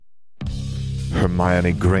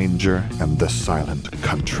Hermione Granger and the Silent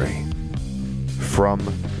Country. From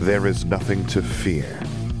There Is Nothing to Fear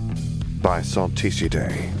by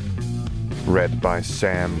Salticidae. Read by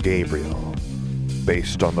Sam Gabriel.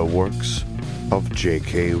 Based on the works of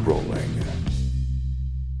J.K. Rowling.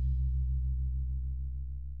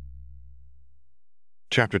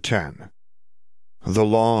 Chapter 10. The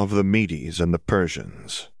Law of the Medes and the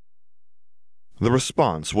Persians. The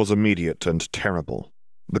response was immediate and terrible.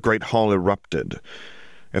 The great hall erupted.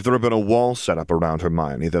 If there had been a wall set up around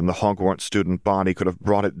Hermione, then the Hogwarts student body could have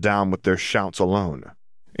brought it down with their shouts alone.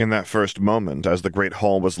 In that first moment, as the great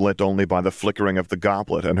hall was lit only by the flickering of the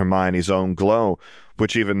goblet and Hermione's own glow,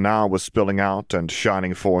 which even now was spilling out and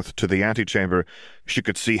shining forth to the antechamber, she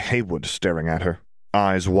could see Heywood staring at her,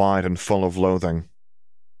 eyes wide and full of loathing.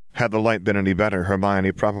 Had the light been any better,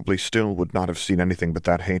 Hermione probably still would not have seen anything but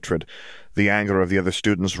that hatred. The anger of the other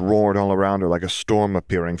students roared all around her like a storm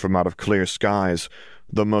appearing from out of clear skies,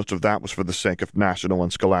 though most of that was for the sake of national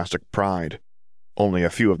and scholastic pride. Only a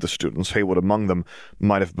few of the students, Heywood among them,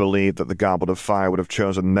 might have believed that the Goblet of Fire would have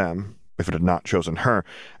chosen them, if it had not chosen her,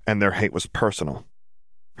 and their hate was personal.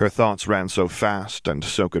 Her thoughts ran so fast and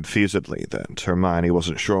so confusedly that Hermione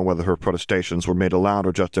wasn't sure whether her protestations were made aloud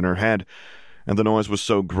or just in her head, and the noise was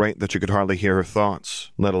so great that she could hardly hear her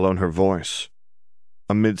thoughts, let alone her voice.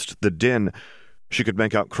 Amidst the din, she could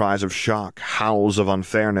make out cries of shock, howls of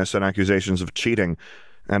unfairness, and accusations of cheating,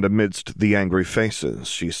 and amidst the angry faces,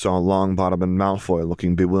 she saw Longbottom and Malfoy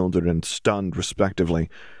looking bewildered and stunned, respectively.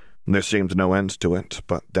 There seemed no end to it,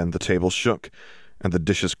 but then the table shook, and the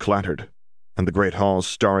dishes clattered, and the great hall's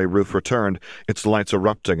starry roof returned, its lights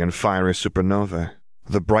erupting in fiery supernovae,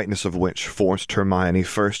 the brightness of which forced Hermione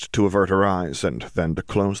first to avert her eyes and then to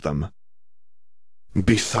close them.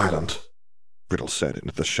 "Be silent," Riddle said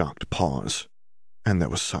into the shocked pause, and there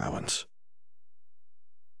was silence.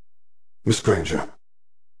 "Miss Granger,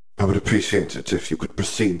 I would appreciate it if you could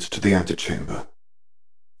proceed to the antechamber.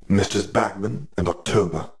 Misters Bagman and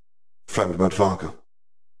October, friend Mudvarga,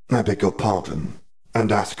 I beg your pardon,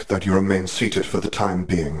 and ask that you remain seated for the time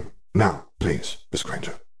being. Now, please, Miss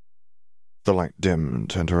Granger." The light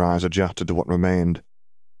dimmed, and her eyes adjusted to what remained.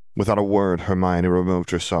 Without a word, Hermione removed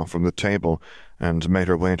herself from the table and made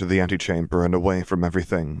her way to the antechamber and away from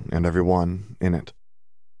everything and everyone in it.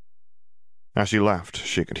 As she left,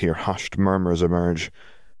 she could hear hushed murmurs emerge,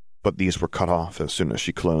 but these were cut off as soon as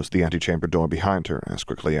she closed the antechamber door behind her as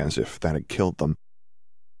quickly as if that had killed them.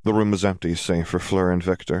 The room was empty save for Fleur and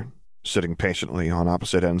Victor, sitting patiently on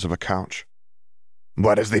opposite ends of a couch.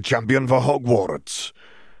 "Where is the champion for Hogwarts?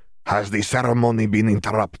 Has the ceremony been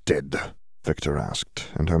interrupted?" Victor asked,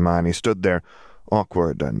 and Hermione stood there,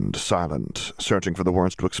 awkward and silent, searching for the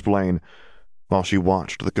words to explain, while she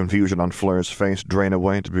watched the confusion on Fleur's face drain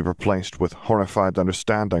away to be replaced with horrified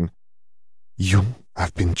understanding. "You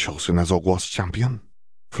have been chosen as Hogwarts champion,"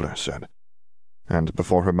 Fleur said. And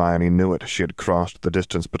before Hermione knew it, she had crossed the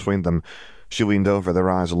distance between them. She leaned over,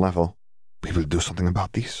 their eyes level. "We will do something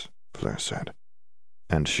about this," Fleur said.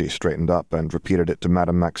 And she straightened up and repeated it to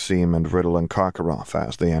Madame Maxime and Riddle and Karkaroff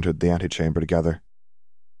as they entered the antechamber together.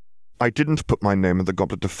 "I didn't put my name in the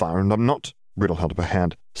Goblet of Fire, and I'm not—" Riddle held up a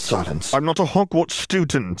hand. "Silence. I'm not a Hogwarts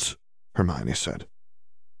student," Hermione said.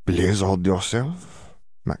 "Please hold yourself,"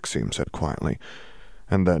 Maxime said quietly,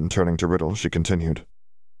 and then, turning to Riddle, she continued.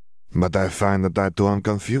 "But I find that I too am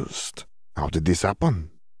confused. How did this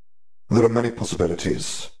happen?" "There are many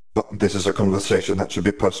possibilities, but this is a conversation that should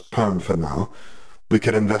be postponed for now. We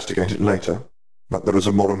can investigate it later, but there is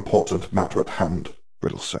a more important matter at hand,"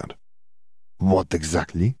 Riddle said. "What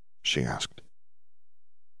exactly?" she asked.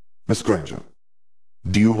 "Miss Granger,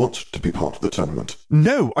 do you want to be part of the tournament?"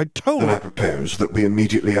 "No, I told her—" "Then I propose that we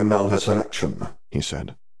immediately annul her selection," he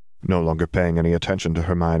said, no longer paying any attention to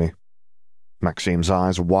Hermione. Maxime's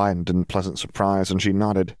eyes widened in pleasant surprise, and she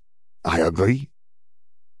nodded. "I agree."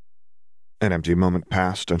 An empty moment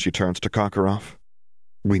passed, and she turned to Karkaroff.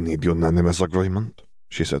 "We need unanimous agreement,"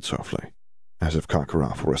 she said softly, as if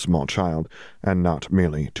Karkaroff were a small child, and not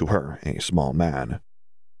merely, to her, a small man.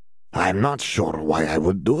 "I'm not sure why I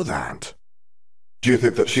would do that." "Do you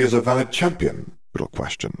think that she is a valid champion?" Riddle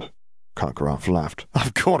questioned. Karkaroff laughed.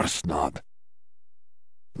 "Of course not."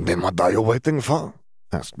 "Then what are you waiting for?"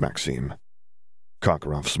 asked Maxime.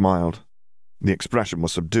 Karkaroff smiled. The expression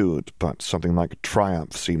was subdued, but something like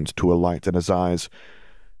triumph seemed to alight in his eyes.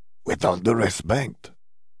 "With all due respect,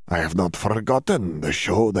 I have not forgotten the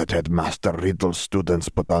show that Headmaster Riddle's students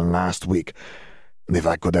put on last week. If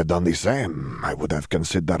I could have done the same, I would have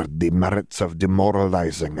considered the merits of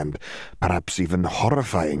demoralizing and perhaps even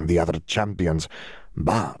horrifying the other champions.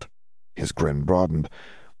 But," his grin broadened,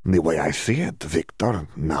 The way I see it, Victor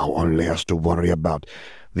now only has to worry about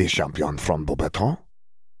the champion from Beauxbatons,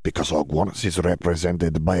 because Hogwarts is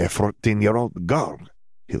represented by a 14-year-old girl.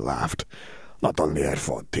 He laughed. Not only a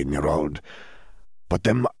 14-year-old, but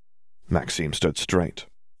them. Maxime stood straight,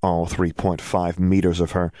 all 3.5 meters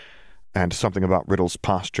of her, and something about Riddle's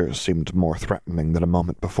posture seemed more threatening than a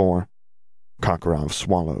moment before. Karkaroff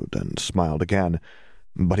swallowed and smiled again,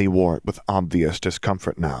 but he wore it with obvious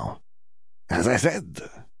discomfort now. As I said,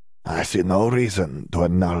 I see no reason to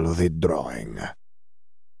annul the drawing.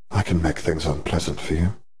 I can make things unpleasant for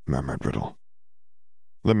you, murmured Riddle.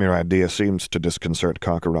 The mere idea seemed to disconcert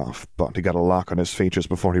Karkaroff, but he got a lock on his features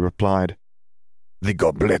before he replied. The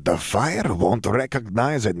Goblet of Fire won't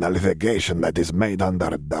recognize a nullification that is made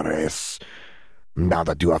under duress. Now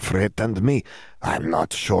that you have threatened me, I'm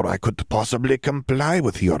not sure I could possibly comply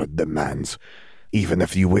with your demands, even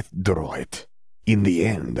if you withdraw it. In the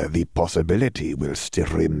end, the possibility will still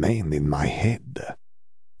remain in my head.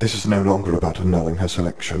 This is no longer about annulling her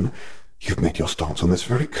selection. You've made your stance on this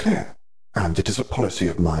very clear, and it is a policy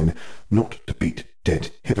of mine not to beat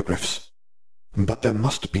dead hippogriffs. But there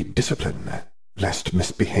must be discipline, lest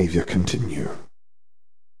misbehavior continue.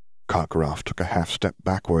 Karkaroff took a half-step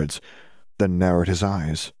backwards, then narrowed his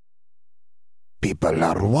eyes. People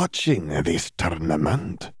are watching this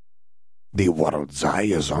tournament. The world's eye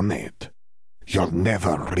is on it. You'll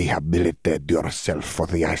never rehabilitate yourself for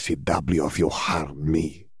the ICW if you harm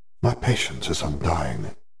me. My patience is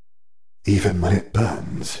undying. Even when it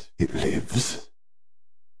burns, it lives.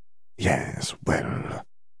 Yes, well,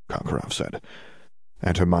 Karkaroff said,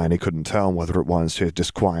 and Hermione couldn't tell whether it was his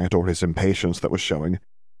disquiet or his impatience that was showing.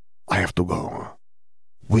 I have to go.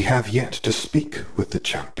 We have yet to speak with the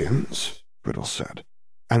champions, Riddle said.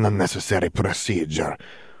 An unnecessary procedure.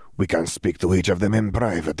 We can speak to each of them in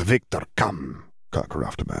private. Victor, come,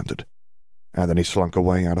 Karkaroff demanded. And then he slunk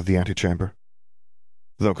away out of the antechamber.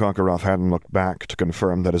 Though Karkaroff hadn't looked back to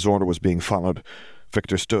confirm that his order was being followed,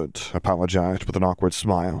 Victor stood, apologized with an awkward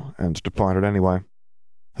smile, and departed anyway.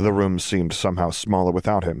 The room seemed somehow smaller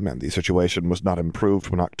without him, and the situation was not improved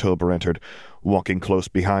when October entered, walking close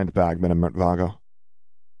behind Bagman and Mertvago.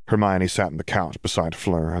 Hermione sat on the couch beside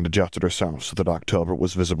Fleur and adjusted herself so that October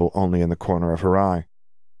was visible only in the corner of her eye.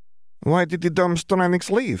 "Why did the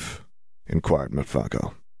Durmstranics leave?" inquired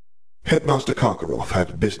Mertvago. Headmaster Karkaroff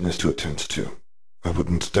had business to attend to. I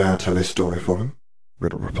wouldn't dare tell his story for him,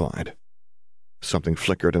 Riddle replied. Something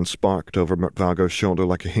flickered and sparked over Mertvago's shoulder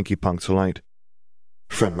like a Hinky-Punk's light.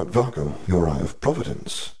 Friend Mertvago, your eye of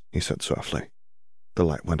providence, he said softly. The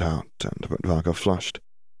light went out, and Mertvago flushed.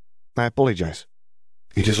 "I apologize."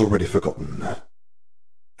 It is already forgotten.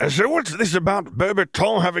 So what's this about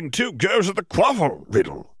Beauxbatons having 2 goes at the quaffle,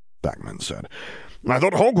 Riddle? Bagman said. I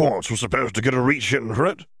thought Hogwarts was supposed to get a reach in for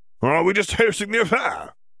it. Or are we just hosting the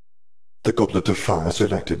affair? The Goblet of Fire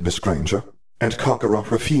selected Miss Granger, and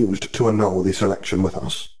Karkaroff refused to annul the selection with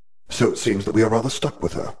us. So it seems that we are rather stuck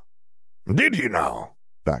with her. Did he now?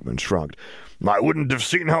 Bagman shrugged. I wouldn't have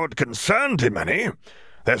seen how it concerned him any.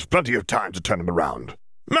 There's plenty of time to turn him around.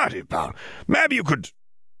 Matty, pal, maybe you could...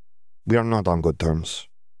 We are not on good terms,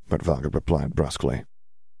 Mertvago replied brusquely.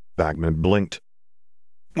 Bagman blinked.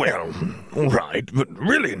 Well, all right, but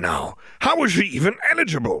really now, how is she even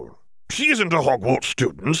eligible? She isn't a Hogwarts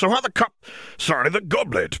student, so how the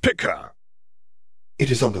goblet, pick her. It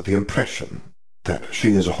is under the impression that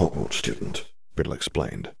she is a Hogwarts student, Riddle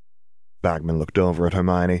explained. Bagman looked over at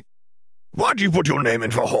Hermione. Why'd you put your name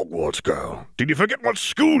in for Hogwarts, girl? Did you forget what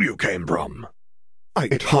school you came from?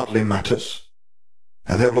 It hardly matters.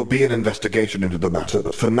 There will be an investigation into the matter,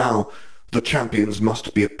 but for now, the champions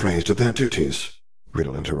must be appraised of their duties,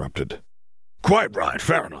 Riddle interrupted. Quite right,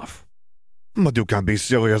 fair enough. But you can't be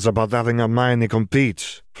serious about having Hermione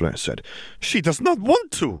compete, Fleur said. She does not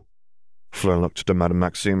want to. Fleur looked to Madame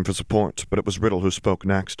Maxime for support, but it was Riddle who spoke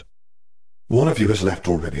next. One of you has left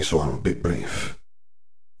already, so I'll be brief.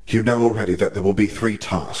 You know already that there will be 3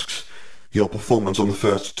 tasks. Your performance on the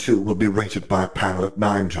first 2 will be rated by a panel of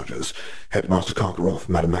 9 judges. Headmaster Karkaroff,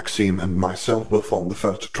 Madame Maxime, and myself will form the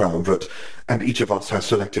first triumvirate, and each of us has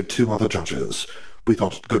selected 2 other judges. We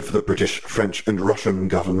thought it good for the British, French, and Russian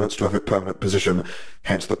governments to have a permanent position,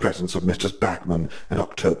 hence the presence of Messrs. Bagman and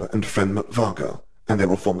October and friend Mertvago, and they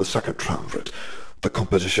will form the second triumvirate. The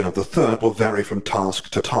composition of the third will vary from task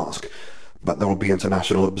to task, but there will be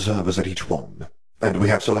international observers at each one, and we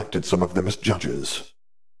have selected some of them as judges.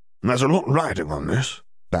 There's a lot riding on this,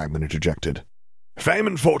 Bagman interjected. Fame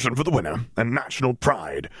and fortune for the winner, and national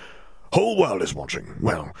pride. Whole world is watching.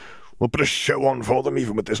 Well, we'll put a show on for them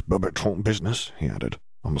even with this Beauxbatons business, he added,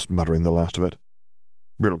 almost muttering the last of it.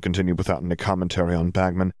 Riddle continued without any commentary on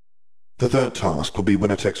Bagman. The third task will be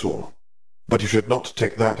winner takes all, but you should not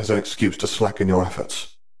take that as an excuse to slacken your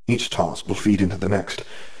efforts. Each task will feed into the next,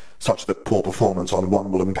 such that poor performance on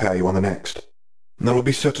one will impair you on the next. There will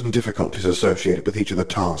be certain difficulties associated with each of the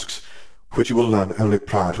tasks, which you will learn only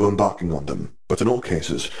prior to embarking on them, but in all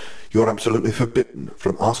cases, you are absolutely forbidden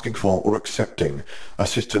from asking for or accepting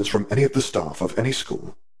assistance from any of the staff of any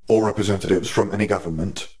school, or representatives from any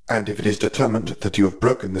government, and if it is determined that you have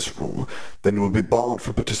broken this rule, then you will be barred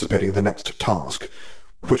from participating in the next task,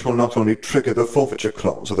 which will not only trigger the forfeiture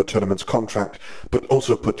clause of the tournament's contract, but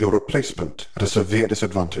also put your replacement at a severe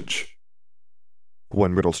disadvantage.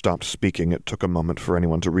 When Riddle stopped speaking, it took a moment for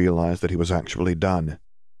anyone to realize that he was actually done.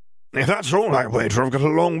 If that's all right, waiter, I've got a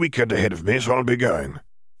long weekend ahead of me, so I'll be going,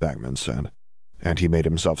 Bagman said, and he made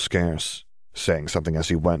himself scarce, saying something as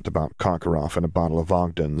he went about Karkaroff and a bottle of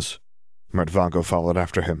Ogden's. Murtvago followed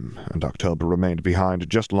after him, and October remained behind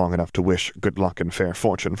just long enough to wish good luck and fair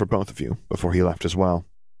fortune for both of you before he left as well.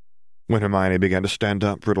 When Hermione began to stand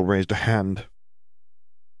up, Riddle raised a hand.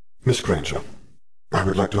 Miss Granger, I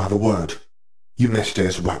would like to have a word. You may stay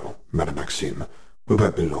as well, Madame Maxime. We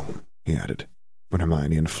won't be long, he added, when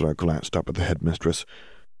Hermione and Fleur glanced up at the headmistress.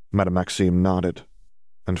 Madame Maxime nodded,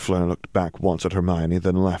 and Fleur looked back once at Hermione,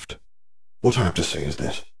 then left. What I have to say is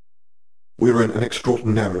this. We are in an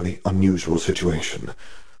extraordinarily unusual situation,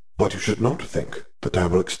 but you should not think that I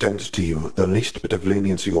will extend to you the least bit of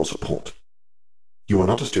leniency or support. You are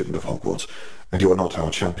not a student of Hogwarts, and you are not our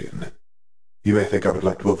champion. You may think I would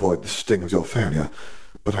like to avoid the sting of your failure,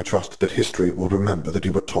 but I trust that history will remember that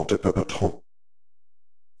you were taught at Beauxbatons.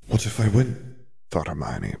 What if I win? Thought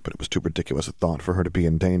Hermione, but it was too ridiculous a thought for her to be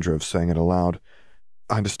in danger of saying it aloud.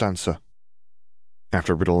 I understand, sir.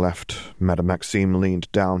 After Riddle left, Madame Maxime leaned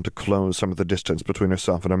down to close some of the distance between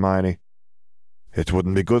herself and Hermione. It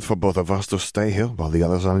wouldn't be good for both of us to stay here while the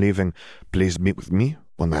others are leaving. Please meet with me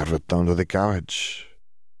when I return to the carriage.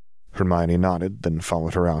 Hermione nodded, then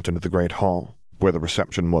followed her out into the great hall, where the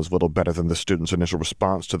reception was little better than the students' initial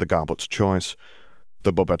response to the goblet's choice.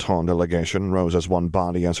 The Beauxbatons delegation rose as one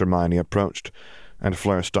body as Hermione approached, and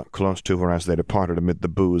Fleur stuck close to her as they departed amid the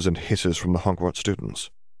boos and hisses from the Hogwarts students.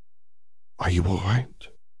 Are you all right?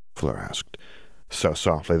 Fleur asked, so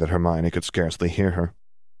softly that Hermione could scarcely hear her.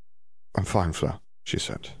 I'm fine, Fleur, she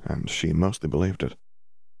said, and she mostly believed it.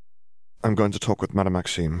 I'm going to talk with Madame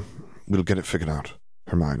Maxime. We'll get it figured out,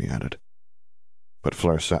 Hermione added. But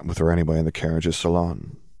Fleur sat with her anyway in the carriage's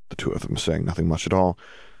salon, the two of them saying nothing much at all,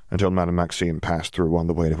 until Madame Maxime passed through on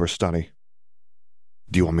the way to her study.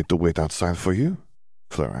 Do you want me to wait outside for you?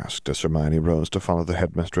 Fleur asked as Hermione rose to follow the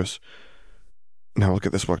headmistress. Now we'll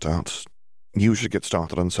get this worked out. You should get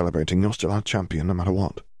started on celebrating you're still our champion no matter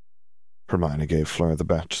what. Hermione gave Fleur the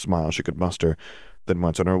best smile she could muster, then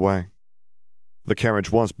went on her way. The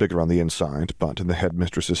carriage was bigger on the inside, but in the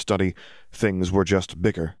headmistress's study, things were just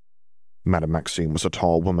bigger. Madame Maxime was a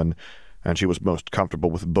tall woman, and she was most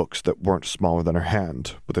comfortable with books that weren't smaller than her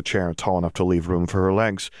hand, with a chair tall enough to leave room for her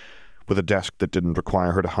legs, with a desk that didn't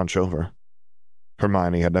require her to hunch over.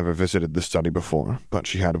 Hermione had never visited the study before, but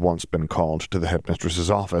she had once been called to the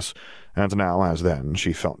headmistress's office, and now, as then,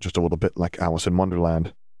 she felt just a little bit like Alice in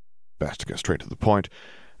Wonderland. Best to get straight to the point,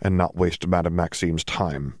 and not waste Madame Maxime's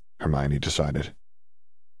time, Hermione decided.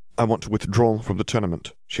 I want to withdraw from the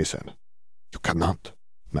tournament, she said. You cannot,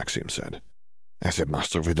 Maxime said. As the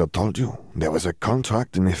Master Riddle told you, there was a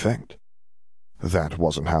contract in effect. That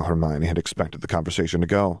wasn't how Hermione had expected the conversation to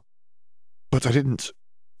go. But I didn't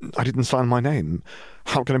sign my name.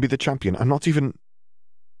 How can I be the champion? I'm not even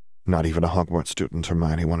a Hogwarts student,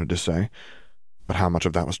 Hermione wanted to say. But how much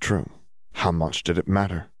of that was true? How much did it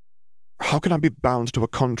matter? How can I be bound to a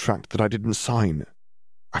contract that I didn't sign?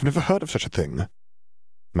 I've never heard of such a thing.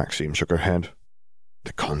 Maxime shook her head.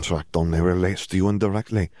 The contract only relates to you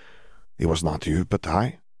indirectly. It was not you, but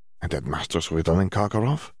I, and Headmasters Riddle and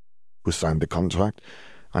Karkaroff, who signed the contract,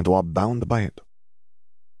 and who are bound by it.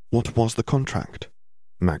 What was the contract?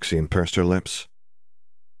 Maxime pursed her lips.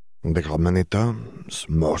 There are many terms,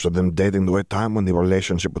 most of them dating to a time when the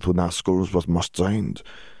relationship between our schools was most strained.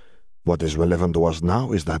 What is relevant to us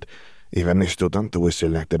now is that if any student who is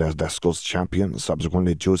selected as their school's champion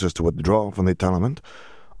subsequently chooses to withdraw from the tournament,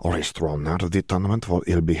 or is thrown out of the tournament for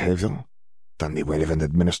ill behavior, then the relevant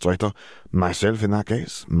administrator, myself in that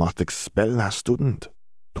case, must expel that student.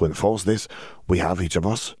 To enforce this, we have each of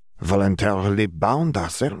us voluntarily bound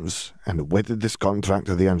ourselves and wedded this contract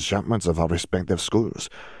to the enchantments of our respective schools.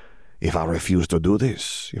 If I refuse to do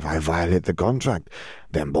this, if I violate the contract,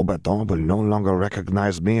 then Beauxbatons will no longer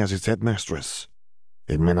recognize me as its headmistress.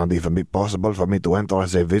 It may not even be possible for me to enter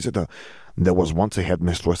as a visitor. There was once a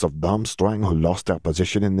headmistress of Durmstrang who lost her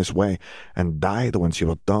position in this way and died when she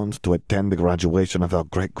returned to attend the graduation of her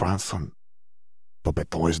great-grandson.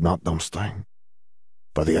 Beauxbaton is not Durmstrang.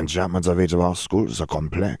 But the enchantments of each of our schools are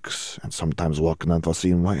complex and sometimes work in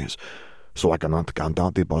unforeseen ways, so I cannot count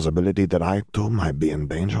out the possibility that I, too, might be in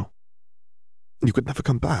danger. You could never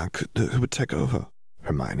come back. Who would take over?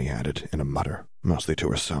 Hermione added in a mutter, mostly to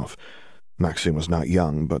herself. Maxime was not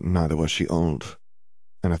young, but neither was she old.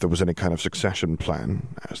 And if there was any kind of succession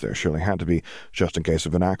plan, as there surely had to be, just in case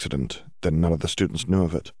of an accident, then none of the students knew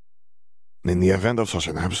of it. In the event of such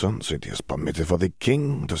an absence, it is permitted for the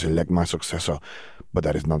king to select my successor, but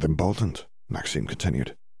that is not important, Maxime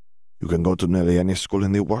continued. You can go to nearly any school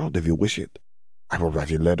in the world if you wish it. I will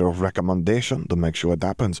write a letter of recommendation to make sure it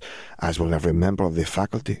happens, as will every member of the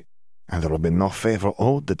faculty, and there will be no favor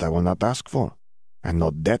owed that I will not ask for, and no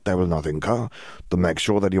debt I will not incur, to make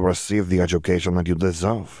sure that you receive the education that you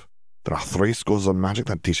deserve. There are 3 schools of magic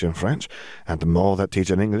that teach in French, and more that teach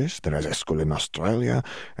in English. There is a school in Australia,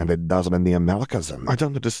 and a dozen in the Americas, and I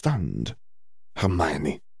don't understand.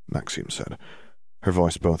 Hermione, Maxime said, her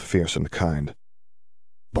voice both fierce and kind.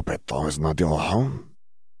 Beauxbaton is not your home.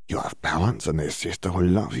 You have parents and a sister who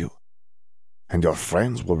love you, and your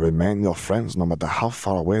friends will remain your friends no matter how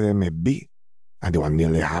far away they may be, and you are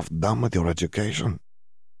nearly half done with your education.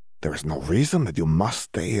 There is no reason that you must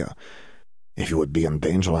stay here. If you would be in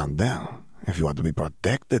danger out there, if you are to be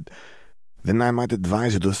protected, then I might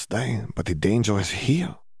advise you to stay, but the danger is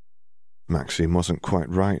here. Maxime wasn't quite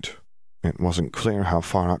right. It wasn't clear how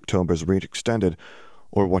far October's reach extended,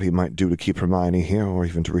 or what he might do to keep Hermione here, or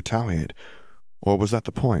even to retaliate. Or was that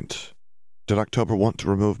the point? Did October want to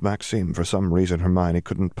remove Maxime for some reason Hermione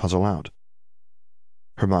couldn't puzzle out?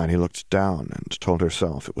 Hermione looked down and told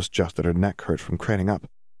herself it was just that her neck hurt from craning up.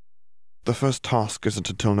 The first task isn't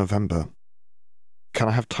until November. Can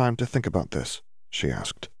I have time to think about this? She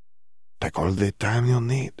asked. Take all the time you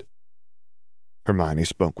need. Hermione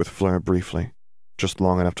spoke with Fleur briefly, just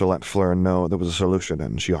long enough to let Fleur know there was a solution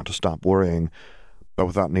and she ought to stop worrying, but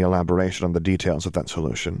without any elaboration on the details of that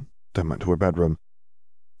solution, then went to her bedroom.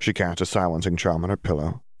 She cast a silencing charm on her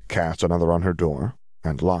pillow, cast another on her door,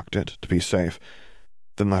 and locked it to be safe,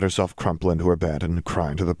 then let herself crumple into her bed and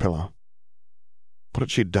cry into the pillow. What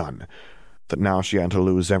had she done, that now she had to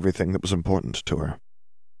lose everything that was important to her?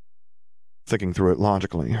 Thinking through it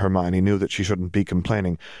logically, Hermione knew that she shouldn't be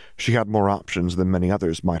complaining. She had more options than many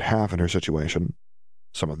others might have in her situation.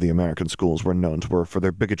 Some of the American schools were known to her for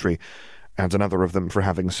their bigotry, and another of them for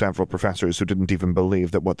having several professors who didn't even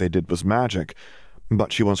believe that what they did was magic.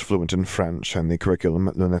 But she was fluent in French, and the curriculum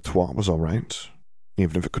at Le Nettois was all right,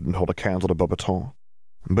 even if it couldn't hold a candle to Beauxbaton.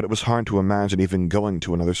 But it was hard to imagine even going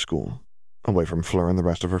to another school, away from Fleur and the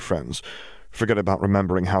rest of her friends. Forget about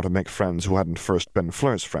remembering how to make friends who hadn't first been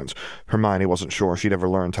Fleur's friends. Hermione wasn't sure she'd ever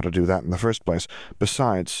learned how to do that in the first place.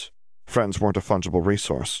 Besides, friends weren't a fungible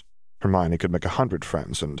resource. Hermione could make 100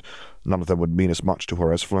 friends, and none of them would mean as much to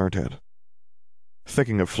her as Fleur did.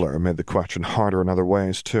 Thinking of Fleur made the question harder in other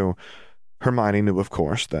ways, too. Hermione knew, of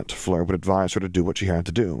course, that Fleur would advise her to do what she had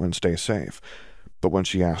to do and stay safe. But when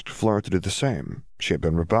she asked Fleur to do the same, she had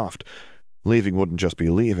been rebuffed. Leaving wouldn't just be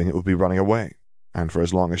leaving, it would be running away. And for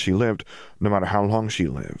as long as she lived, no matter how long she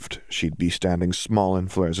lived, she'd be standing small in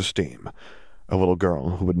Fleur's esteem, a little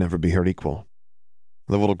girl who would never be her equal.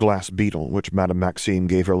 The little glass beetle which Madame Maxime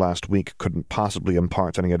gave her last week couldn't possibly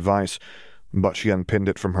impart any advice, but she unpinned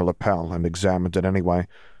it from her lapel and examined it anyway,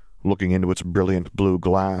 looking into its brilliant blue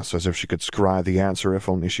glass as if she could scry the answer if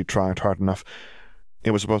only she tried hard enough.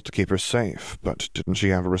 It was supposed to keep her safe, but didn't she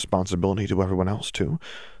have a responsibility to everyone else, too?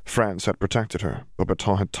 France had protected her,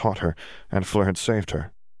 Beauxbaton had taught her, and Fleur had saved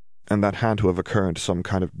her, and that had to have occurred some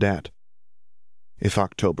kind of debt. If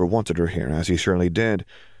October wanted her here, as he surely did,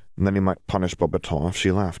 then he might punish Beauxbaton if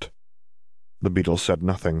she left. The beetle said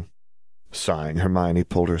nothing. Sighing, Hermione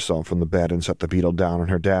pulled herself from the bed and set the beetle down on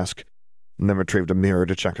her desk, and then retrieved a mirror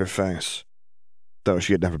to check her face. Though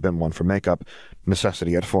she had never been one for makeup,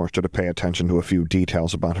 necessity had forced her to pay attention to a few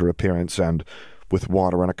details about her appearance, and, with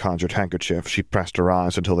water and a conjured handkerchief, she pressed her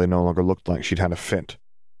eyes until they no longer looked like she'd had a fit.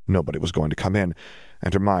 Nobody was going to come in,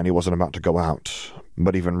 and Hermione wasn't about to go out,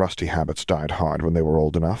 but even rusty habits died hard when they were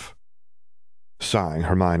old enough. Sighing,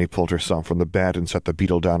 Hermione pulled herself from the bed and set the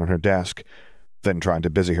beetle down on her desk, then tried to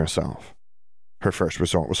busy herself. Her first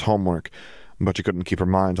resort was homework, but she couldn't keep her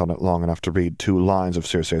mind on it long enough to read 2 lines of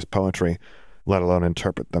Circe's poetry, let alone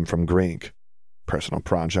interpret them from Greek. Personal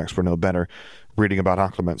projects were no better. Reading about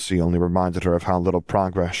occlumency only reminded her of how little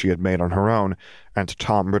progress she had made on her own, and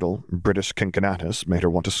Tom Riddle, British Cincinnatus, made her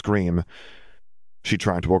want to scream. She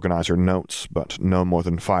tried to organize her notes, but no more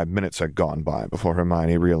than 5 minutes had gone by before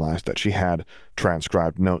Hermione realized that she had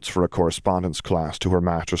transcribed notes for a correspondence class to her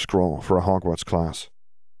master scroll for a Hogwarts class.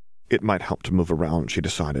 It might help to move around, she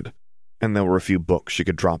decided, and there were a few books she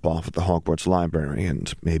could drop off at the Hogwarts library,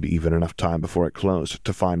 and maybe even enough time before it closed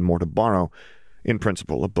to find more to borrow. In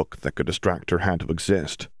principle, a book that could distract her had to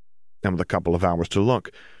exist, and with a couple of hours to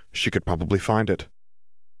look, she could probably find it.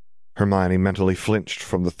 Hermione mentally flinched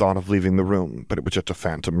from the thought of leaving the room, but it was just a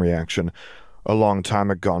phantom reaction. A long time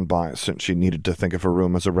had gone by since she needed to think of her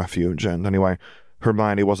room as a refuge, and anyway,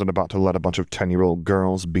 Hermione wasn't about to let a bunch of 10-year-old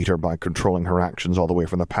girls beat her by controlling her actions all the way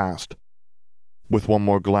from the past. With one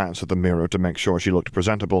more glance at the mirror to make sure she looked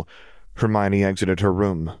presentable, Hermione exited her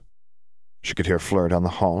room. She could hear Fleur down the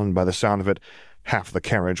hall, and by the sound of it, half the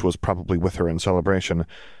carriage was probably with her in celebration,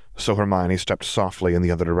 so Hermione stepped softly in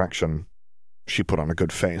the other direction. She put on a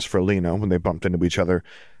good face for Lena when they bumped into each other,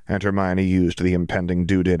 and Hermione used the impending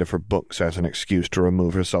due date of her books as an excuse to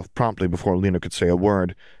remove herself promptly before Lena could say a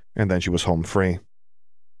word, and then she was home free.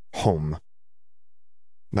 Home.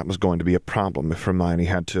 That was going to be a problem if Hermione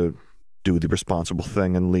had to do the responsible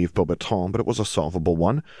thing and leave Beauxbaton, but it was a solvable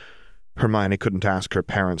one. Hermione couldn't ask her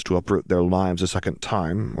parents to uproot their lives a second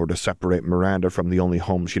time, or to separate Miranda from the only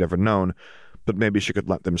home she'd ever known, but maybe she could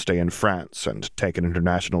let them stay in France and take an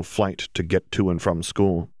international flight to get to and from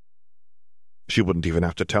school. She wouldn't even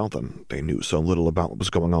have to tell them. They knew so little about what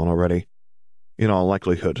was going on already. In all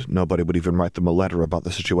likelihood, nobody would even write them a letter about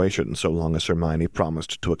the situation so long as Hermione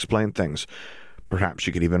promised to explain things. Perhaps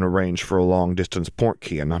she could even arrange for a long-distance port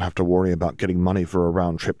key and not have to worry about getting money for a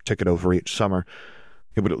round-trip ticket over each summer.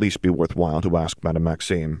 It would at least be worthwhile to ask Madame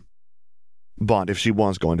Maxime. But if she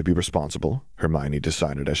was going to be responsible, Hermione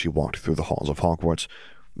decided as she walked through the halls of Hogwarts,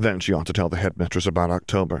 then she ought to tell the headmistress about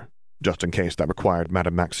October, just in case that required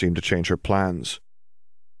Madame Maxime to change her plans.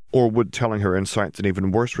 Or would telling her incite an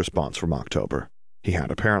even worse response from October? He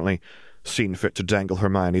had, apparently, seen fit to dangle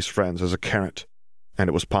Hermione's friends as a carrot, and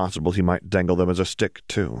it was possible he might dangle them as a stick,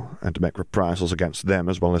 too, and make reprisals against them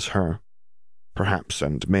as well as her. Perhaps,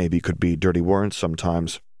 and maybe, could be dirty words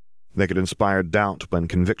sometimes. They could inspire doubt when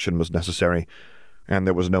conviction was necessary, and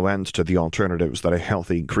there was no end to the alternatives that a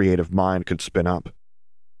healthy, creative mind could spin up.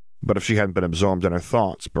 But if she hadn't been absorbed in her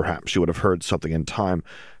thoughts, perhaps she would have heard something in time,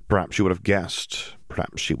 perhaps she would have guessed,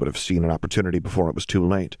 perhaps she would have seen an opportunity before it was too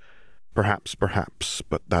late. Perhaps,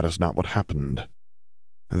 but that is not what happened.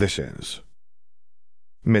 This is.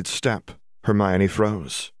 Mid-step, Hermione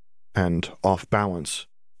froze, and, off balance,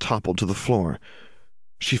 toppled to the floor.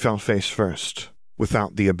 She fell face first,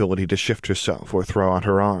 without the ability to shift herself or throw out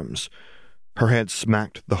her arms. Her head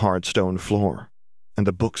smacked the hard stone floor, and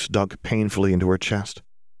the books dug painfully into her chest.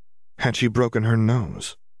 Had she broken her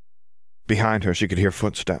nose? Behind her she could hear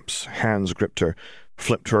footsteps, hands gripped her,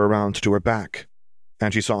 flipped her around to her back,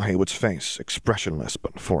 and she saw Haywood's face, expressionless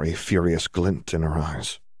but for a furious glint in her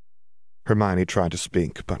eyes. Hermione tried to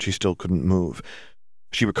speak, but she still couldn't move.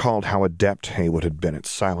 She recalled how adept Haywood had been at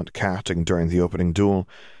silent casting during the opening duel,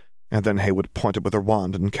 and then Haywood pointed with her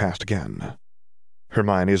wand and cast again.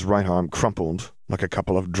 Hermione's right arm crumpled like a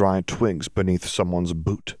couple of dry twigs beneath someone's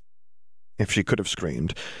boot. If she could have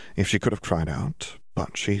screamed, if she could have cried out,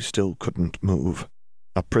 but she still couldn't move,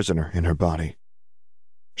 a prisoner in her body.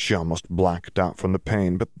 She almost blacked out from the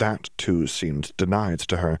pain, but that, too, seemed denied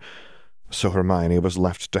to her, so Hermione was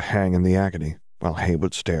left to hang in the agony while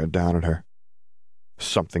Haywood stared down at her.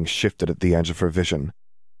 Something shifted at the edge of her vision,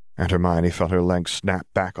 and Hermione felt her leg snap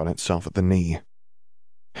back on itself at the knee.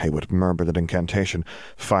 Haywood murmured an incantation,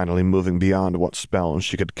 finally moving beyond what spells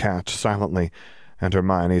she could cast silently, and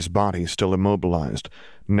Hermione's body, still immobilized,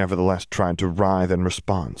 nevertheless tried to writhe in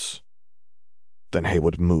response. Then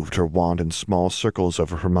Haywood moved her wand in small circles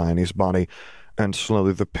over Hermione's body, and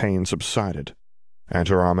slowly the pain subsided, and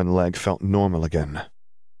her arm and leg felt normal again.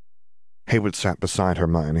 Haywood sat beside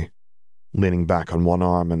Hermione, leaning back on one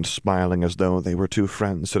arm and smiling as though they were two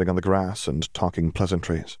friends sitting on the grass and talking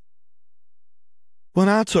pleasantries. When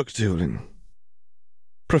I took dueling,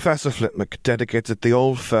 Professor Flitwick dedicated the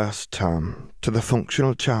old first term to the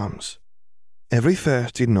functional charms. Every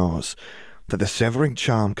first he knows that the severing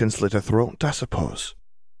charm can slit a throat, I suppose,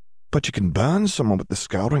 but you can burn someone with the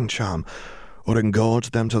scouring charm or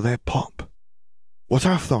engorge them till they pop. What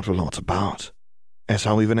I've thought a lot about is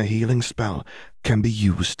how even a healing spell can be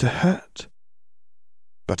used to hurt.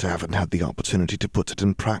 But I haven't had the opportunity to put it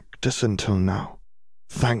in practice until now.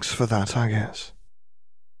 Thanks for that, I guess.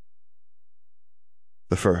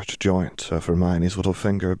 The first joint of Hermione's little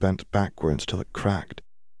finger bent backwards till it cracked.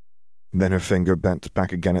 Then her finger bent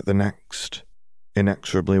back again at the next,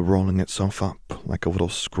 inexorably rolling itself up like a little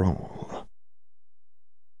scroll.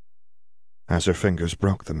 As her fingers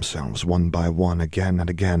broke themselves one by one again and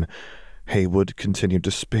again, Haywood continued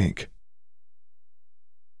to speak.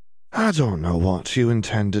 I don't know what you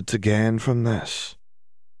intended to gain from this,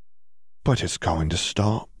 but it's going to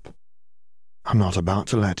stop. I'm not about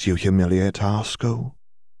to let you humiliate our school.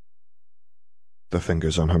 The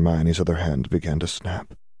fingers on Hermione's other hand began to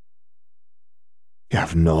snap. You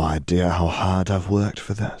have no idea how hard I've worked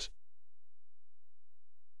for this.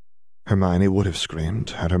 Hermione would have screamed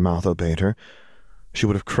had her mouth obeyed her. She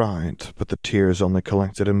would have cried, but the tears only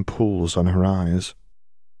collected in pools on her eyes.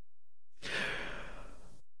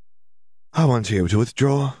 I want you to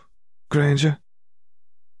withdraw, Granger.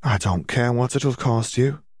 I don't care what it'll cost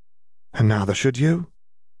you, and neither should you.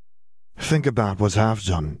 Think about what I've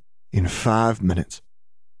done in 5 minutes,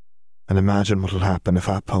 and imagine what'll happen if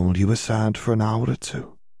I pulled you aside for an hour or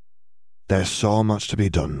two. There's so much to be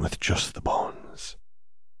done with just the bones.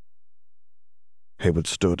 Haywood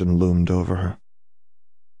stood and loomed over her.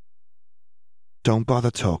 Don't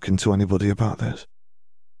bother talking to anybody about this.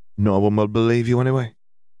 No one will believe you anyway.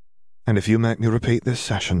 And if you make me repeat this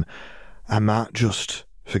session, I might just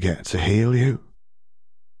forget to heal you.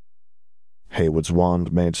 Haywood's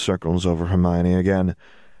wand made circles over Hermione again,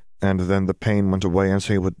 and then the pain went away as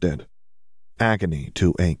Haywood did. Agony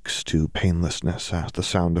to aches to painlessness as the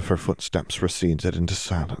sound of her footsteps receded into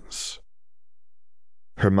silence.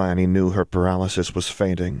 Hermione knew her paralysis was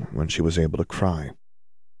fading when she was able to cry.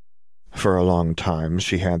 For a long time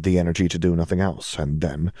she had the energy to do nothing else, and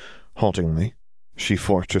then, haltingly, she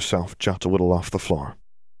forced herself just a little off the floor,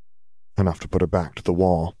 enough to put her back to the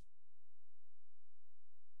wall.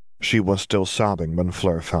 She was still sobbing when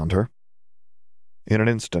Fleur found her. In an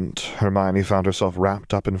instant, Hermione found herself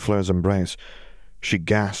wrapped up in Fleur's embrace. She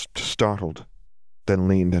gasped, startled, then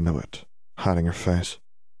leaned into it, hiding her face.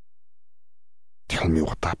 Tell me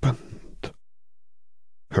what happened.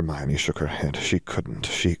 Hermione shook her head. She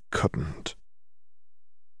couldn't.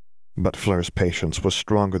 But Fleur's patience was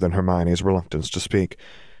stronger than Hermione's reluctance to speak.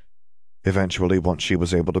 Eventually, once she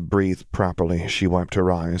was able to breathe properly, she wiped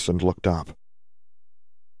her eyes and looked up.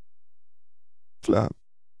 Fleur,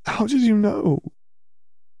 how did you know?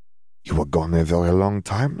 You were gone a very long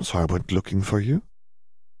time, so I went looking for you.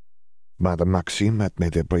 Madame Maxime had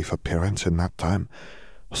made a brief appearance in that time,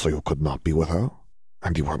 so you could not be with her,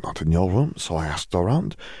 and you were not in your room, so I asked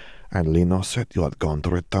around, and Lino said you had gone to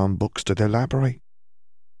return books to the library.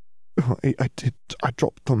 I did. I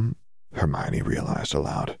dropped them, Hermione realized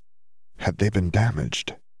aloud. Had they been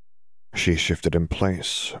damaged? She shifted in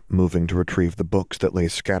place, moving to retrieve the books that lay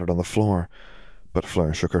scattered on the floor, but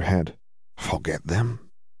Fleur shook her head. Forget them.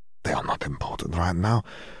 They are not important right now.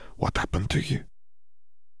 What happened to you?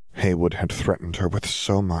 Haywood had threatened her with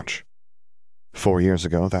so much. 4 years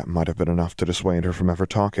ago, that might have been enough to dissuade her from ever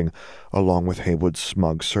talking, along with Haywood's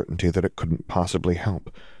smug certainty that it couldn't possibly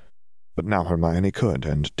help. But now Hermione could,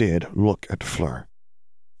 and did, look at Fleur,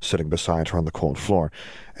 sitting beside her on the cold floor,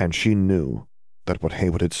 and she knew that what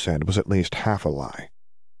Haywood had said was at least half a lie.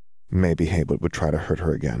 Maybe Haywood would try to hurt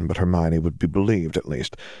her again, but Hermione would be believed, at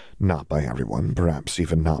least, not by everyone, perhaps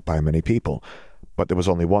even not by many people, but there was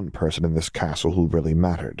only one person in this castle who really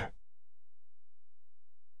mattered.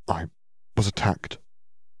 I was attacked.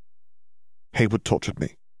 Haywood tortured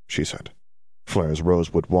me, she said. Fleur's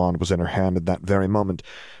rosewood wand was in her hand at that very moment,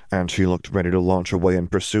 and she looked ready to launch away in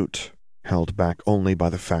pursuit, held back only by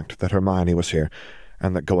the fact that Hermione was here,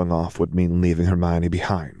 and that going off would mean leaving Hermione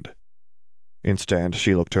behind. Instead,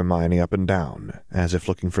 she looked Hermione up and down, as if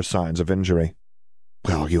looking for signs of injury.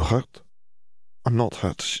 Well, are you hurt? I'm not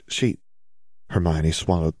hurt. Hermione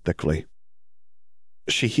swallowed thickly.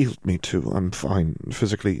 She healed me too. I'm fine,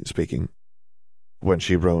 physically speaking. When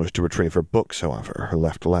she rose to retrieve her books, however, her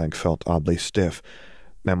left leg felt oddly stiff,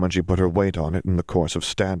 and when she put her weight on it in the course of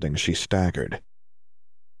standing, she staggered.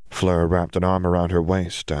 Fleur wrapped an arm around her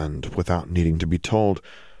waist, and, without needing to be told,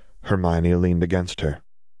 Hermione leaned against her.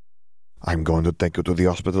 I'm going to take you to the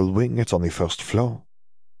hospital wing. It's on the first floor.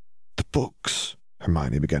 The books,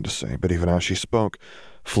 Hermione began to say, but even as she spoke,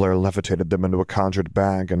 Fleur levitated them into a conjured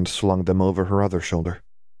bag and slung them over her other shoulder.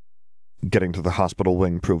 Getting to the hospital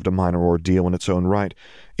wing proved a minor ordeal in its own right,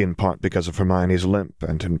 in part because of Hermione's limp,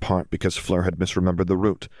 and in part because Fleur had misremembered the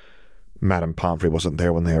route. Madame Pomfrey wasn't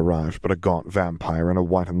there when they arrived, but a gaunt vampire in a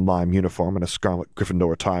white and lime uniform and a scarlet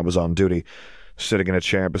Gryffindor tie was on duty, sitting in a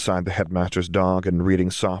chair beside the headmaster's dog and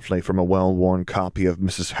reading softly from a well-worn copy of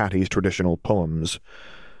Mrs. Hattie's traditional poems.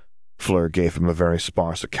 Fleur gave him a very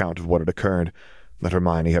sparse account of what had occurred, that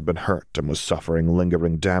Hermione had been hurt and was suffering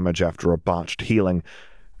lingering damage after a botched healing,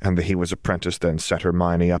 and the Healer's apprentice then set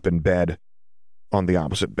Hermione up in bed. On the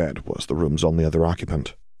opposite bed was the room's only other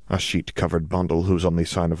occupant, a sheet-covered bundle whose only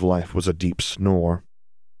sign of life was a deep snore.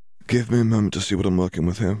 "Give me a moment to see what I'm working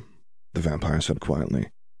with here," the vampire said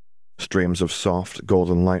quietly. Streams of soft,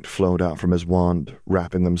 golden light flowed out from his wand,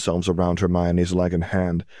 wrapping themselves around Hermione's leg and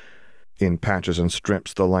hand. In patches and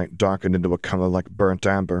strips, the light darkened into a color like burnt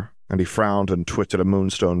amber, and he frowned and twisted a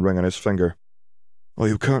moonstone ring on his finger. "Are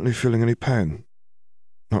you currently feeling any pain?"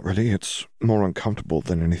 "Not really. It's more uncomfortable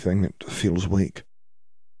than anything. It feels weak.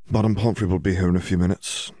 Madame Pomfrey will be here in a few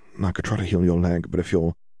minutes. I could try to heal your leg, but if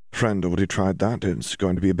your friend already tried that, it's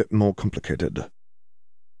going to be a bit more complicated.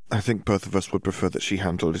 I think both of us would prefer that she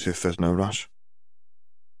handled it if there's no rush."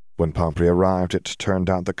 When Pomfrey arrived, it turned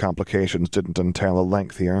out the complications didn't entail a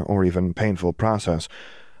lengthier or even painful process,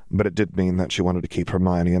 but it did mean that she wanted to keep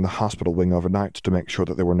Hermione in the hospital wing overnight to make sure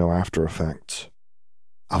that there were no after-effects.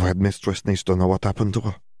 "Our headmistress needs to know what happened to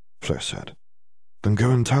her," Fleur said. "Then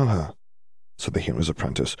go and tell her," said the healer's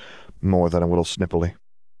apprentice, more than a little snippily.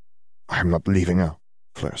 "I'm not leaving her,"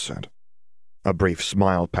 Fleur said. A brief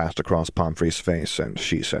smile passed across Pomfrey's face, and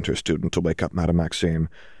she sent her student to wake up Madame Maxime.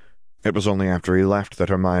 It was only after he left that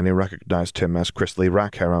Hermione recognized him as Chrisley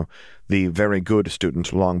Rackharrow, the very good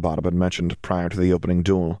student Longbottom had mentioned prior to the opening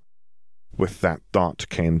duel. With that thought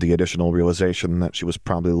came the additional realization that she was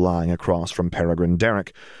probably lying across from Peregrine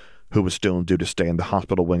Derrick, who was still due to stay in the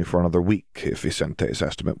hospital wing for another week if Vicente's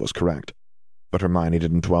estimate was correct. But Hermione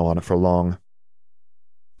didn't dwell on it for long.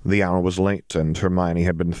 The hour was late, and Hermione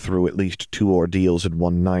had been through at least 2 ordeals in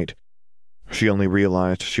one night. She only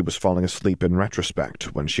realized she was falling asleep in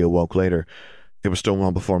retrospect when she awoke later. It was still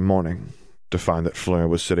well before morning, to find that Fleur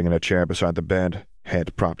was sitting in a chair beside the bed,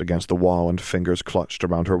 head propped against the wall and fingers clutched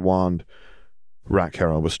around her wand.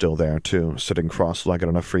 Rackharrow was still there, too, sitting cross-legged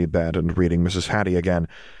on a free bed and reading Mrs. Hattie again,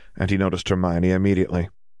 and he noticed Hermione immediately.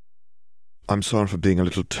 "I'm sorry for being a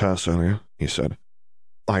little terse earlier," he said.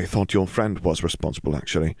 "I thought your friend was responsible,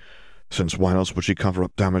 actually, since why else would she cover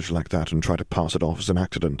up damage like that and try to pass it off as an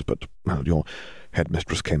accident? But, well, your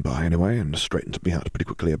headmistress came by anyway and straightened me out pretty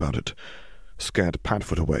quickly about it. Scared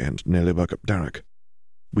Padfoot away and nearly woke up Derrick.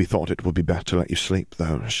 We thought it would be best to let you sleep,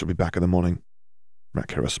 though. She'll be back in the morning."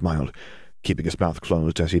 Rackharrow smiled, keeping his mouth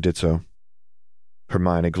closed as he did so.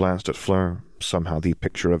 Hermione glanced at Fleur, somehow the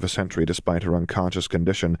picture of a sentry despite her unconscious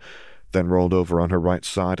condition, then rolled over on her right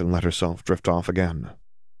side and let herself drift off again.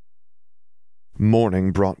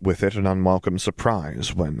 Morning brought with it an unwelcome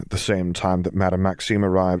surprise when, at the same time that Madame Maxime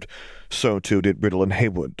arrived, so too did Riddle and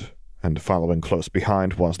Haywood, and following close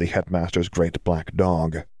behind was the headmaster's great black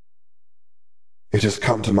dog. "It has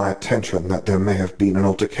come to my attention that there may have been an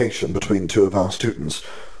altercation between 2 of our students,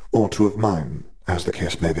 or 2 of mine, as the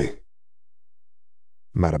case may be."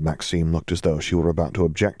 Madame Maxime looked as though she were about to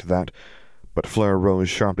object to that, but Fleur rose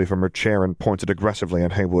sharply from her chair and pointed aggressively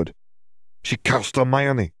at Haywood. "She cursed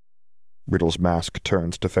Hermione!" Riddle's mask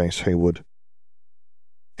turned to face Haywood.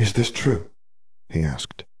 "Is this true?" he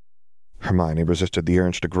asked. Hermione resisted the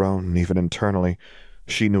urge to groan, even internally.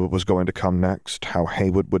 She knew it was going to come next, how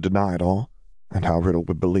Haywood would deny it all, and how Riddle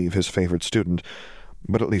would believe his favorite student,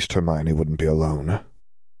 but at least Hermione wouldn't be alone.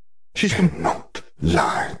 "She cannot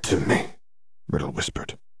lie to me," Riddle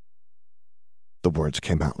whispered. The words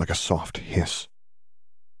came out like a soft hiss.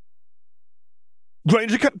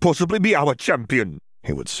 "Granger can't possibly be our champion,"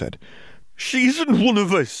 Haywood said. "She isn't one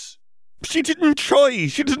of us. She didn't try.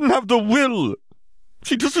 She didn't have the will.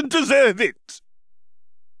 She doesn't deserve it."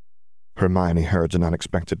 Hermione heard an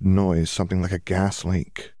unexpected noise, something like a gas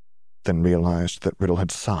leak, then realized that Riddle had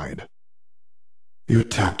sighed. "You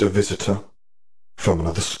attacked a visitor from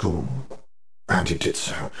another school, and you did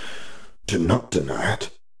so, do not deny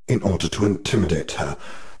it, in order to intimidate her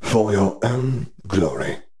for your own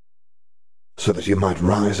glory, so that you might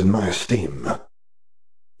rise in my esteem.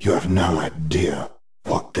 You have no idea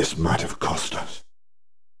what this might have cost us."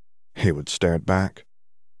 Haywood stared back,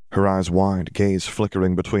 her eyes wide, gaze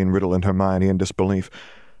flickering between Riddle and Hermione in disbelief.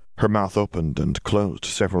 Her mouth opened and closed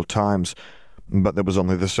several times, but there was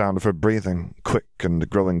only the sound of her breathing, quick and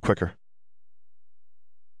growing quicker.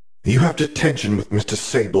 "You have detention with Mr.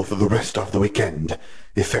 Sable for the rest of the weekend,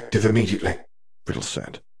 effective immediately," Riddle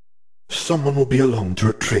said. "Someone will be along to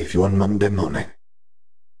retrieve you on Monday morning."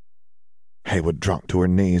 Haywood dropped to her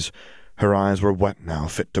knees. Her eyes were wet now,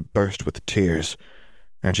 fit to burst with tears,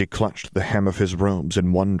 and she clutched the hem of his robes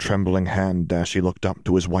in one trembling hand as she looked up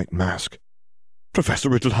to his white mask. "Professor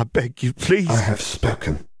Riddle, I beg you, please." "I have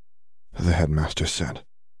spoken," the headmaster said.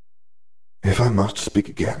 "If I must speak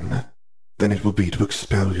again, then it will be to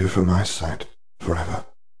expel you from my sight forever."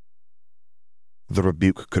 The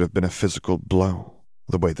rebuke could have been a physical blow,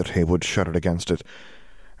 the way that Haywood shuddered against it,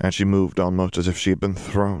 and she moved almost as if she had been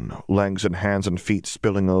thrown, legs and hands and feet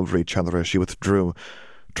spilling over each other as she withdrew,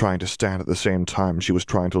 trying to stand at the same time she was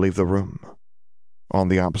trying to leave the room. On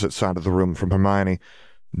the opposite side of the room from Hermione,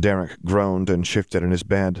 Derek groaned and shifted in his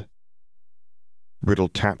bed. Riddle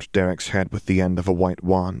tapped Derek's head with the end of a white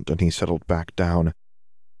wand, and he settled back down.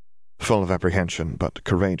 Full of apprehension, but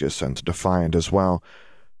courageous and defiant as well,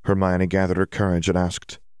 Hermione gathered her courage and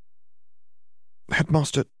asked,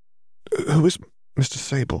 "Headmaster, who is Mr.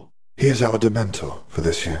 Sable?" He is our Dementor for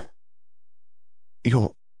this year.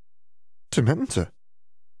 "Your Dementor?"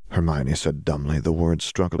 Hermione said dumbly, the words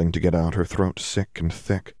struggling to get out, her throat sick and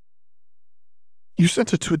thick. "You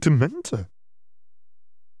sent her to a Dementor?"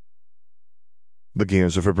 The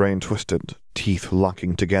gears of her brain twisted, teeth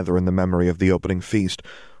locking together in the memory of the opening feast,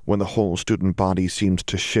 when the whole student body seemed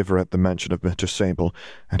to shiver at the mention of Mr. Sable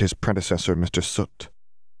and his predecessor, Mr. Soot.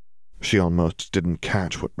 She almost didn't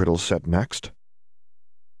catch what Riddle said next.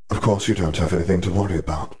 Of course you don't have anything to worry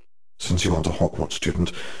about. Since you aren't a Hogwarts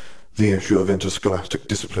student, the issue of interscholastic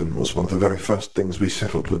discipline was one of the very first things we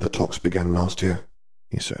settled when the talks began last year,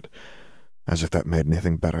 he said, as if that made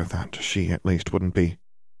anything better, that she at least wouldn't be.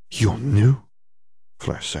 "You knew?"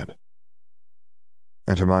 Fleur said.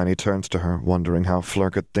 And Hermione turned to her, wondering how Fleur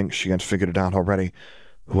could think she had figured it out already,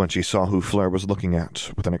 when she saw who Fleur was looking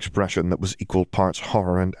at, with an expression that was equal parts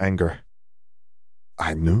horror and anger.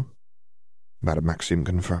 "I knew," Madame Maxime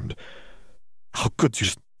confirmed. "How could you—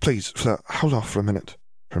 Please, Fleur, hold off for a minute,"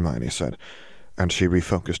 Hermione said, and she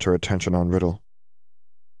refocused her attention on Riddle.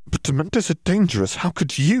 "But Dementors are dangerous. How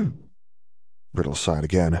could you?" Riddle sighed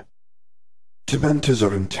again. Dementors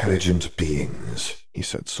are intelligent beings, he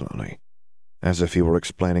said slowly, as if he were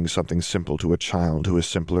explaining something simple to a child who is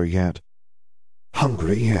simpler yet.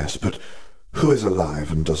 Hungry, yes, but who is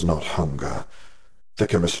alive and does not hunger? They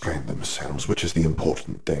can restrain themselves, which is the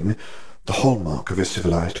important thing, the hallmark of a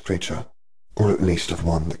civilized creature, or at least of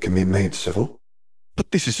one that can be made civil.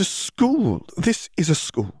 "But this is a school. This is a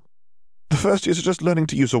school. The first years are just learning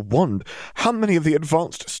to use a wand. How many of the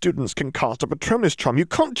advanced students can cast a Patronus charm? You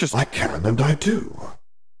can't just—" "I can, and I do."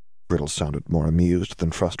 Riddle sounded more amused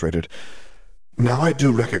than frustrated. "Now I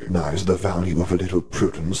do recognize the value of a little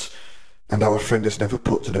prudence, and our friend is never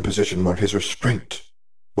put in a position where his restraint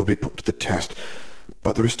will be put to the test.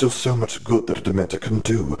 But there is still so much good that a Dementor can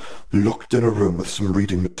do, locked in a room with some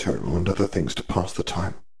reading material and other things to pass the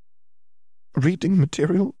time." "Reading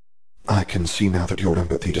material?" "I can see now that your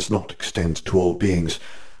empathy does not extend to all beings,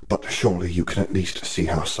 but surely you can at least see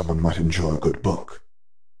how someone might enjoy a good book.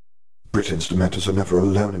 Britain's Dementors are never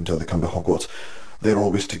alone until they come to Hogwarts. They are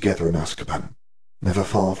always together in Azkaban, never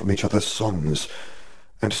far from each other's sons,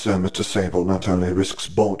 and so Mr. Sable not only risks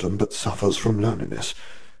boredom but suffers from loneliness.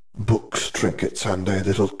 Books, trinkets, and a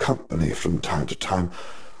little company from time to time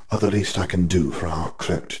are the least I can do for our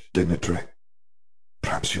cloaked dignitary.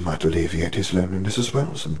 Perhaps you might alleviate his loneliness as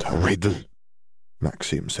well sometime." "Riddle,"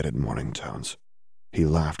 Maxime said in warning tones. He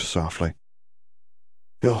laughed softly.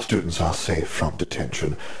 "Your students are safe from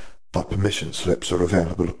detention, but permission slips are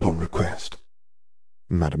available upon request."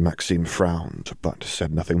 Madame Maxime frowned, but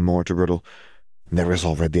said nothing more to Riddle. "There is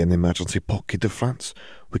already an emergency pocket de France.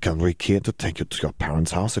 We can rig here to take you to your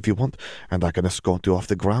parents' house if you want, and I can escort you off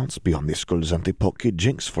the grounds beyond the school's empty pocket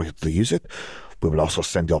jinx for you to use it. We will also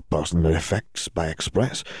send your personal effects by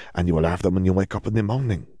express, and you will have them when you wake up in the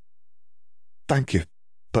morning." "Thank you,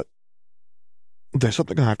 but there's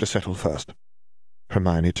something I have to settle first."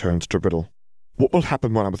 Hermione turned to Riddle. "What will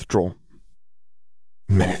happen when I withdraw?"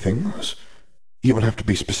 "Many things. You will have to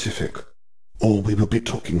be specific, or we will be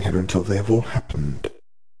talking here until they have all happened."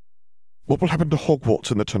 "What will happen to Hogwarts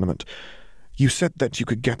in the tournament? You said that you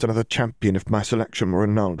could get another champion if my selection were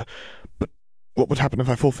annulled, but what would happen if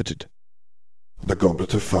I forfeited?" "The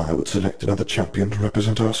Goblet of Fire would select another champion to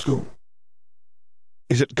represent our school."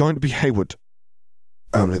 "Is it going to be Hayward?"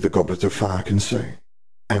 "Only the Goblet of Fire can say,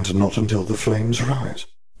 and not until the flames rise."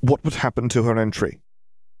 "What would happen to her entry?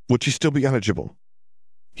 Would she still be eligible?"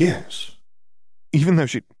 "Yes." "Even though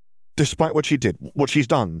despite what she did, what she's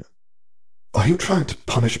done?" "Are you trying to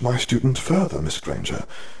punish my student further, Miss Granger?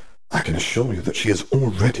 I can assure you that she is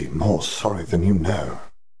already more sorry than you know,"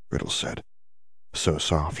 Riddle said, so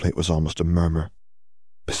softly it was almost a murmur.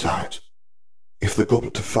 "Besides, if the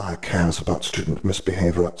Goblet of Fire cares about student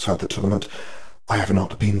misbehavior outside the tournament, I have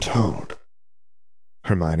not been told."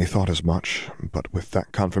 Hermione thought as much, but with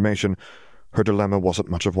that confirmation, her dilemma wasn't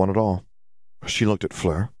much of one at all. She looked at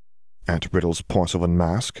Fleur, at Riddle's porcelain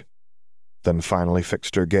mask, then finally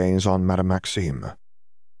fixed her gaze on Madame Maxime.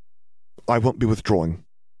 "I won't be withdrawing."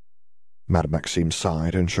 Madame Maxime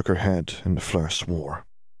sighed and shook her head, and Fleur swore.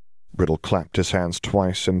 Riddle clapped his hands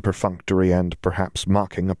twice in perfunctory and perhaps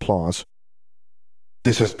mocking applause.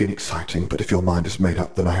 This has been exciting, but if your mind is made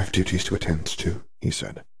up, then I have duties to attend to, he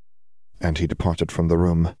said. And he departed from the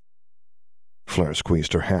room. Fleur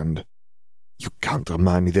squeezed her hand. You can't,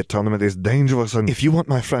 Hermione. The tournament is dangerous and— If you want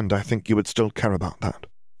my friend, I think you would still care about that,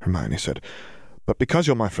 Hermione said. But because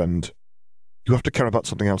you're my friend, you have to care about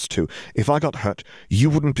something else too. If I got hurt, you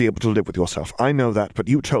wouldn't be able to live with yourself. I know that, but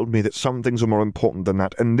you told me that some things are more important than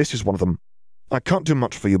that, and this is one of them. I can't do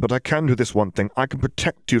much for you, but I can do this one thing. I can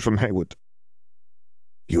protect you from Hayward.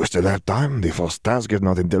 You still have time. The first task is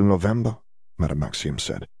not until November, Madame Maxime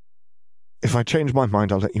said. If I change my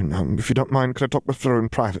mind, I'll let you know. If you don't mind, can I talk with Fleur in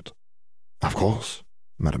private? Of course,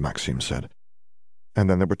 Madame Maxime said. And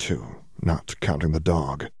then there were two, not counting the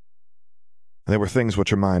dog. There were things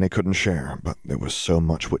which Hermione couldn't share, but there was so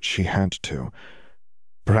much which she had to.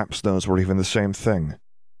 Perhaps those were even the same thing.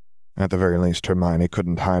 At the very least, Hermione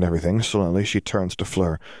couldn't hide everything. Slowly, she turned to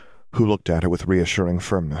Fleur, who looked at her with reassuring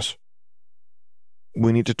firmness.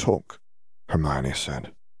 We need to talk, Hermione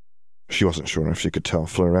said. She wasn't sure if she could tell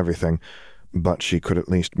Fleur everything, but she could at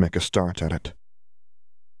least make a start at it.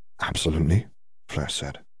 Absolutely, Fleur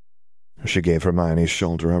said. She gave Hermione's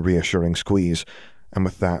shoulder a reassuring squeeze, and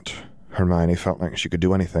with that, Hermione felt like she could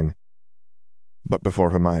do anything. But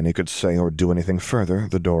before Hermione could say or do anything further,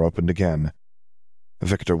 the door opened again.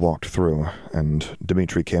 Victor walked through, and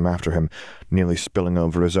Dmitri came after him, nearly spilling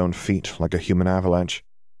over his own feet like a human avalanche.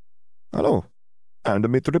 "Hello, I'm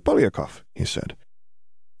Dmitri Polyakov," he said,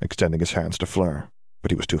 extending his hands to Fleur,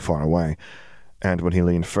 but he was too far away, and when he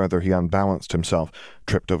leaned further he unbalanced himself,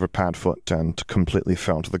 tripped over Padfoot, and completely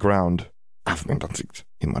fell to the ground. "Affendanzigt,"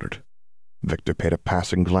 he muttered. Victor paid a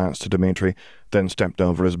passing glance to Dmitri, then stepped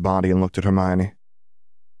over his body and looked at Hermione.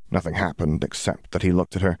 Nothing happened except that he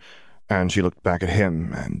looked at her, and she looked back at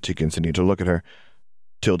him, and he continued to look at her,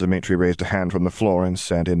 till Dmitri raised a hand from the floor and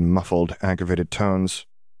said in muffled, aggravated tones,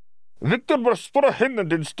 "Victor Verspora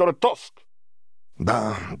Hinnendin Storatosk."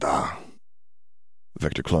 Da.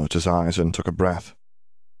 Victor closed his eyes and took a breath.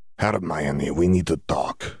 Hermione, we need to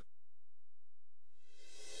talk.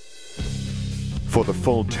 For the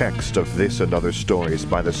full text of this and other stories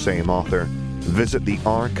by the same author, visit the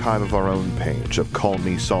Archive of Our Own page of Call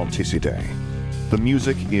Me Salticidae. The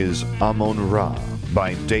music is Amon-Ra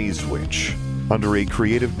by Dayswitch, under a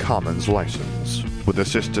Creative Commons license, with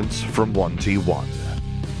assistance from 1T1.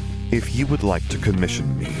 If you would like to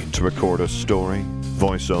commission me to record a story,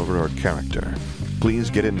 voiceover, or character, please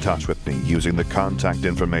get in touch with me using the contact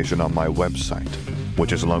information on my website,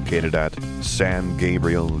 which is located at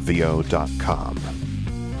samgabrielvo.com.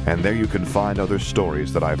 And there you can find other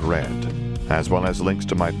stories that I've read, as well as links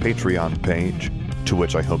to my Patreon page, to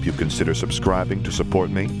which I hope you consider subscribing to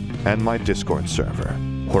support me, and my Discord server,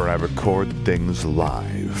 where I record things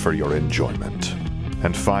live for your enjoyment.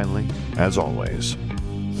 And finally, as always,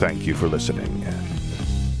 thank you for listening.